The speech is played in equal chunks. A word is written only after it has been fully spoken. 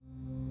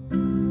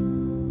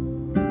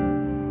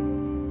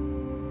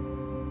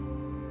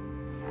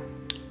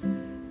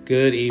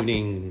Good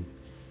evening.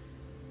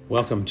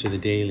 Welcome to the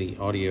daily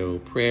audio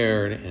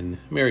prayer and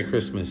Merry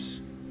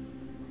Christmas.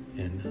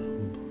 And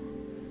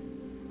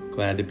I'm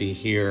glad to be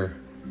here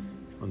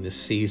on this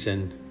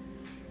season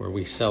where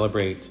we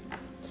celebrate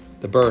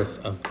the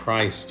birth of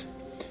Christ,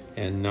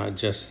 and not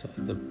just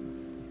the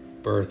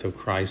birth of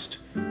Christ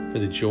for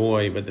the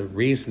joy, but the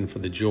reason for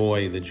the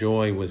joy. The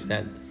joy was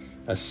that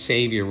a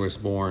Savior was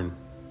born.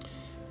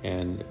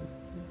 And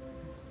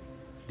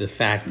the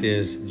fact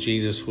is,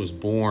 Jesus was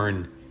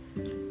born.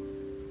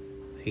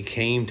 He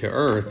came to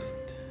earth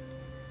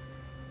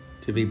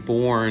to be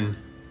born.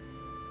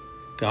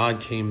 God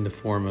came in the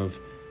form of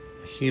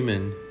a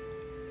human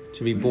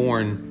to be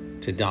born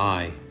to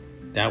die.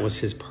 That was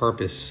his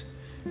purpose.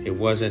 It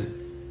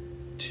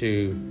wasn't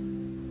to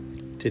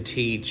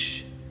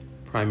teach,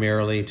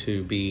 primarily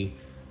to be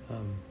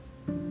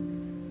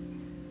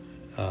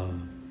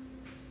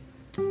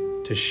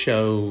to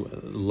show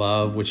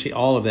love, which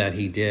all of that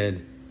he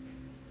did.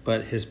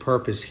 But his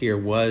purpose here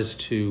was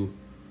to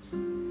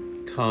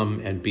come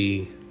and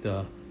be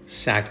the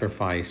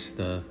sacrifice,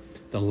 the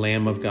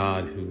Lamb of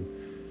God who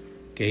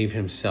gave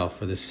himself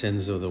for the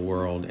sins of the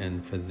world.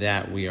 And for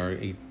that we are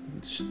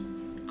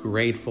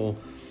grateful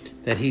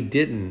that he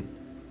didn't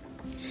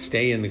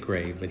stay in the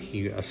grave, but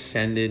he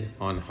ascended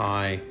on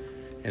high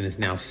and is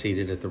now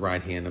seated at the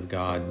right hand of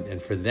God.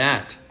 And for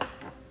that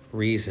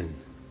reason,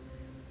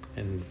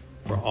 and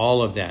for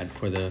all of that,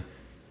 for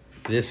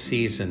this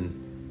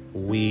season,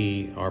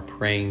 we are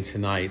praying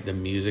tonight the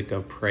music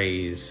of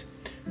praise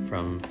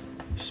from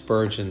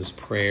Spurgeon's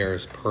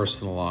prayers,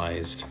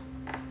 personalized.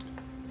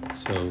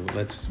 So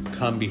let's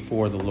come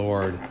before the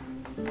Lord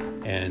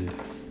and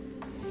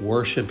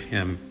worship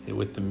him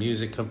with the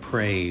music of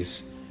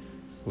praise,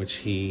 which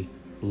he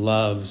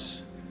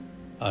loves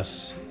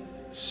us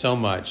so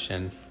much,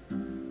 and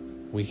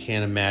we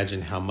can't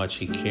imagine how much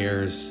he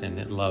cares and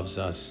it loves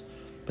us.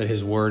 But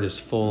his word is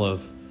full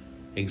of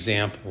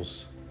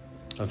examples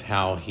of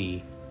how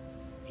he,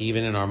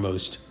 even in our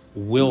most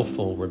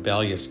willful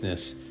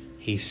rebelliousness,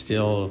 he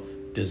still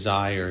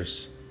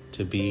desires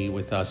to be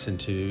with us and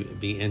to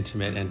be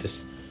intimate, and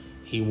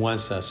he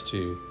wants us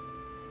to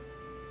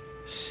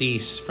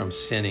cease from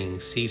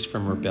sinning, cease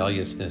from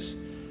rebelliousness,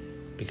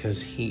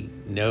 because he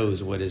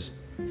knows what is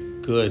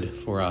good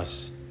for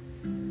us.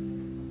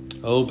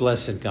 Oh,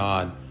 blessed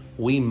God,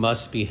 we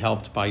must be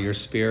helped by your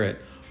Spirit,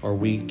 or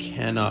we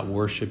cannot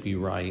worship you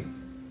right.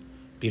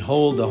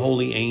 Behold, the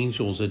holy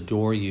angels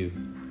adore you,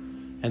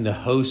 and the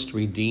host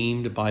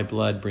redeemed by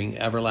blood bring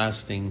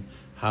everlasting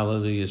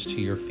hallelujahs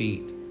to your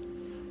feet.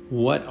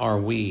 What are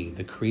we,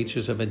 the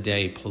creatures of a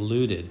day,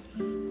 polluted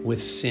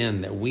with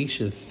sin, that we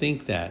should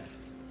think that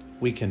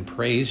we can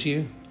praise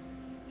you?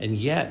 And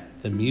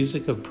yet the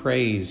music of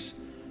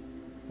praise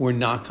were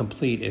not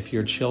complete if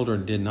your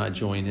children did not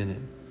join in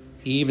it,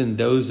 even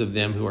those of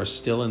them who are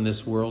still in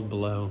this world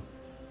below.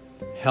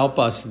 Help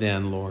us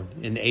then, Lord.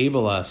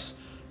 Enable us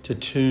to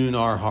tune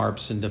our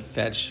harps and to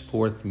fetch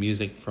forth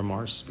music from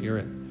our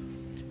spirit.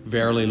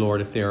 Verily,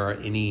 Lord, if there are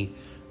any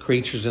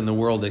creatures in the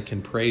world that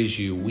can praise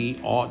you, we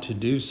ought to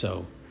do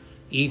so.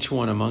 Each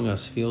one among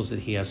us feels that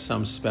he has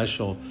some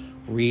special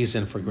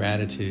reason for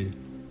gratitude.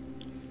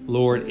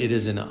 Lord, it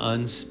is an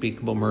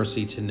unspeakable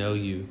mercy to know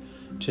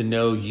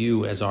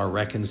you as our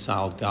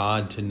reconciled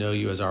God, to know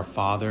you as our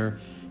Father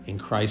in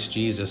Christ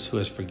Jesus, who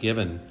has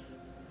forgiven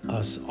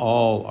us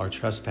all our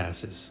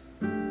trespasses.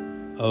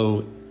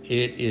 Oh,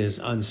 it is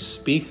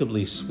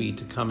unspeakably sweet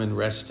to come and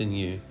rest in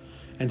you,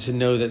 and to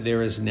know that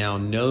there is now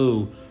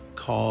no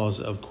cause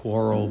of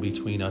quarrel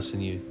between us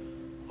and you.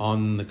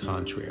 On the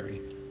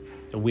contrary,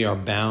 that we are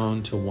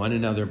bound to one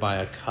another by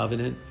a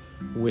covenant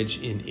which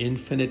in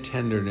infinite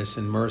tenderness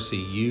and mercy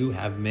you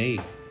have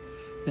made,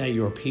 that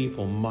your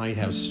people might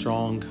have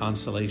strong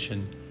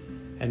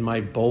consolation and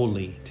might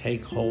boldly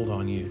take hold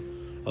on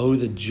you. Oh,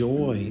 the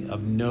joy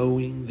of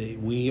knowing that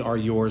we are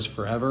yours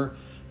forever,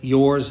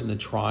 yours in the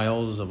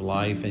trials of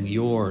life, and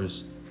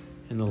yours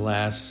in the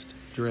last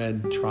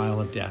dread trial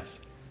of death,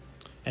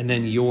 and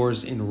then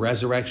yours in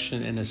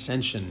resurrection and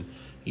ascension,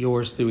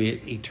 yours through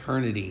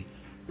eternity.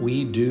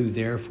 We do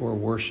therefore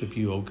worship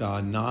you, O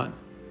God, not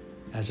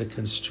as a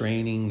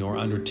constraining nor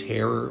under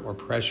terror or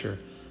pressure,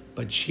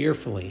 but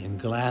cheerfully and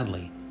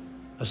gladly,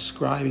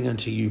 ascribing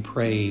unto you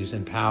praise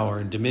and power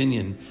and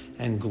dominion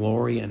and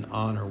glory and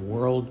honor,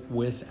 world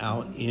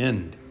without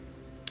end.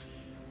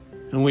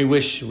 And we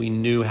wish we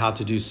knew how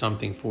to do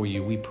something for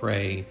you. We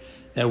pray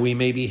that we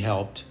may be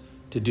helped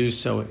to do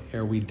so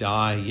ere we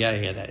die,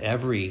 yea, that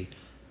every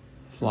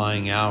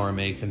flying hour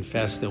may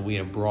confess that we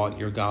have brought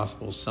your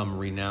gospel some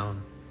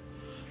renown,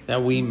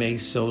 that we may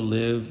so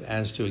live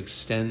as to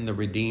extend the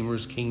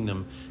Redeemer's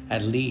kingdom,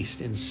 at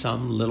least in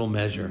some little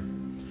measure,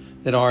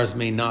 that ours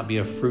may not be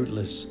a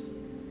fruitless,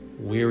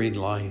 wearied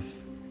life,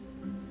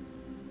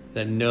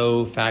 that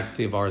no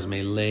faculty of ours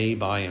may lay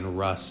by and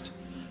rust,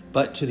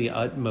 but to the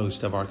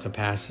utmost of our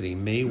capacity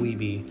may we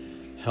be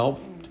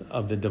helped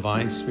of the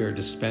divine Spirit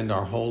to spend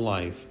our whole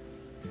life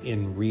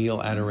in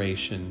real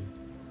adoration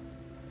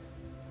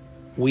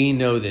We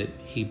know that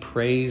he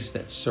prays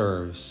that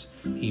serves,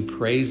 he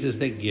praises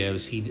that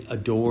gives, he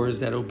adores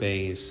that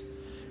obeys,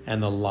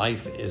 and the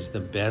life is the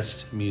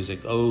best music.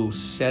 Oh,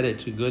 set it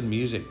to good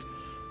music,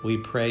 we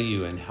pray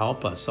you, and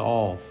help us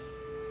all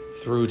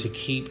through to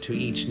keep to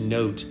each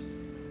note.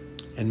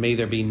 And may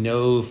there be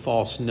no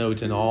false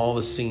note in all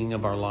the singing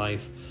of our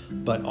life,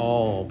 but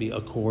all be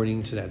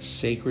according to that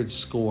sacred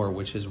score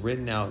which is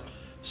written out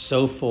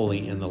so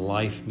fully in the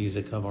life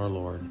music of our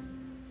Lord.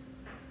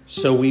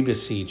 So we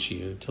beseech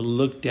you to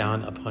look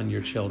down upon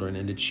your children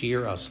and to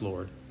cheer us,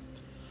 Lord.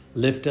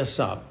 Lift us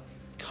up.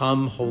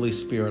 Come, Holy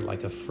Spirit,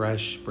 like a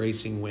fresh,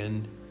 bracing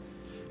wind,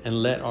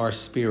 and let our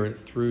spirit,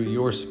 through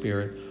your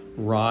Spirit,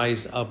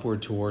 rise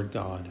upward toward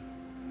God.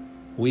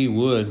 We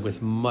would,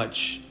 with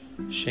much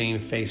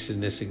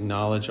shamefacedness,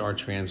 acknowledge our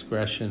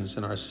transgressions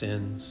and our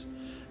sins.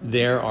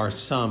 There are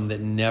some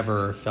that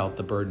never felt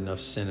the burden of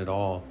sin at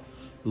all.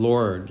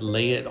 Lord,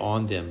 lay it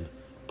on them.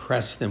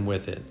 Press them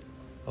with it.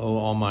 O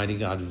Almighty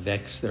God,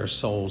 vex their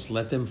souls.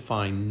 Let them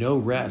find no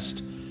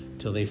rest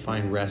till they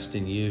find rest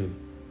in you.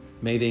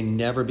 May they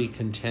never be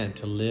content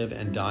to live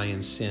and die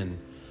in sin,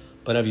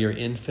 but of your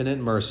infinite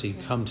mercy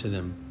come to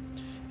them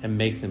and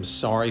make them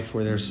sorry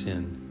for their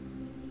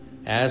sin.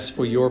 As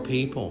for your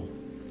people,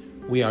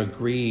 we are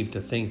grieved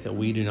to think that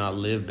we do not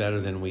live better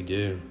than we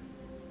do.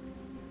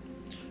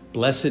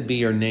 Blessed be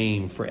your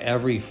name for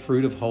every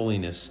fruit of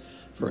holiness,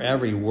 for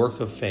every work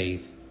of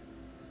faith.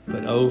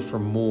 But oh, for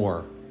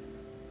more.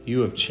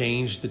 You have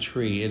changed the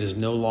tree. It is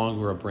no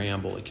longer a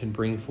bramble. It can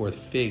bring forth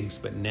figs,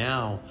 but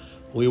now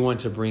we want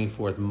to bring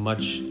forth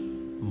much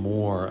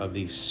more of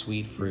these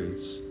sweet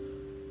fruits.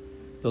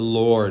 The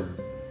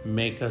Lord,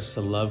 make us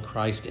to love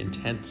Christ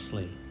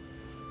intensely,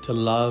 to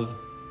love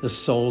the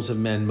souls of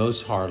men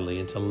most heartily,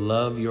 and to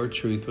love your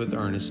truth with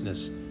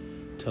earnestness,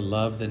 to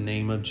love the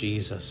name of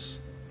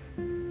Jesus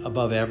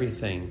above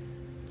everything.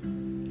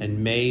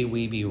 And may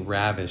we be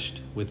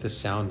ravished with the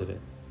sound of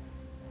it.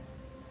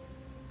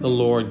 The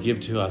Lord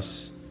give to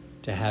us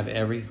to have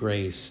every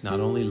grace, not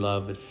only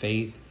love, but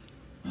faith,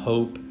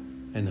 hope,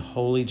 and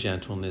holy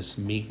gentleness,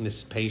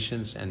 meekness,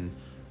 patience, and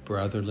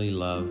brotherly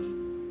love.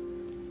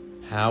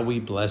 How we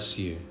bless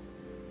you.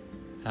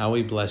 How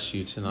we bless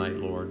you tonight,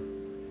 Lord.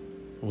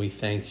 And we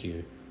thank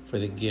you for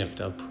the gift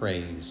of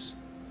praise,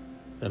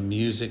 the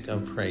music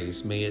of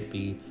praise. May it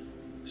be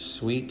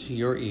sweet to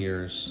your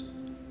ears,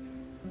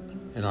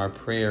 and our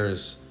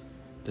prayers,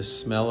 the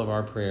smell of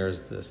our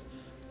prayers,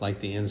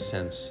 like the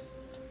incense,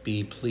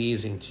 be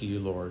pleasing to you,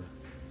 Lord.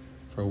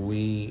 For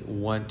we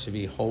want to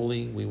be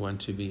holy. We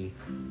want to be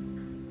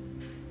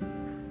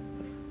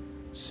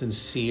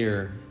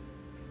sincere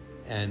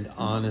and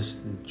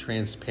honest and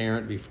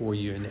transparent before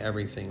you in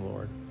everything,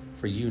 Lord.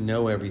 For you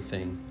know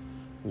everything.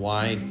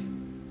 Why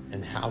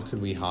and how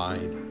could we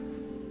hide?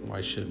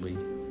 Why should we?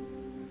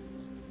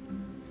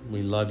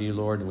 We love you,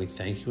 Lord, and we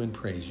thank you and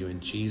praise you. In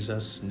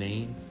Jesus'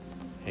 name,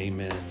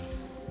 amen.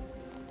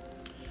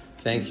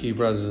 Thank you,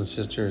 brothers and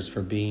sisters,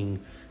 for being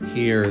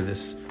here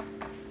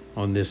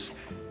on this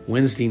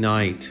Wednesday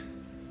night,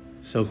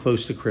 so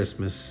close to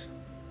Christmas,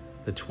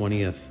 the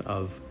 20th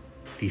of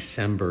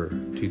December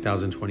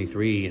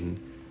 2023, and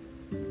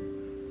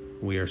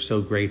we are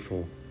so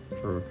grateful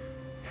for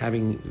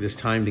having this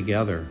time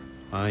together.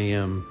 I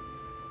am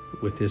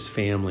with this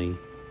family.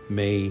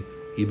 May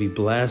you be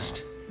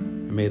blessed,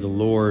 and may the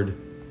Lord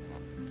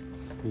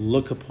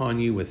look upon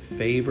you with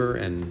favor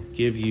and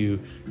give you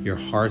your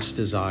heart's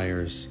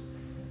desires.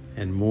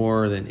 And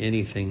more than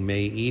anything,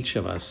 may each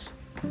of us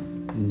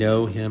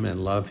know him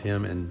and love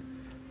him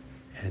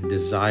and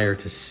desire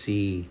to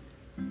see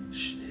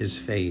his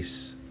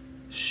face.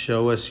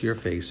 Show us your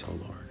face, O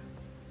Lord.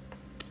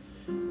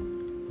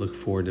 Look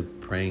forward to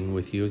praying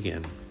with you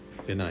again.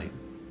 Good night.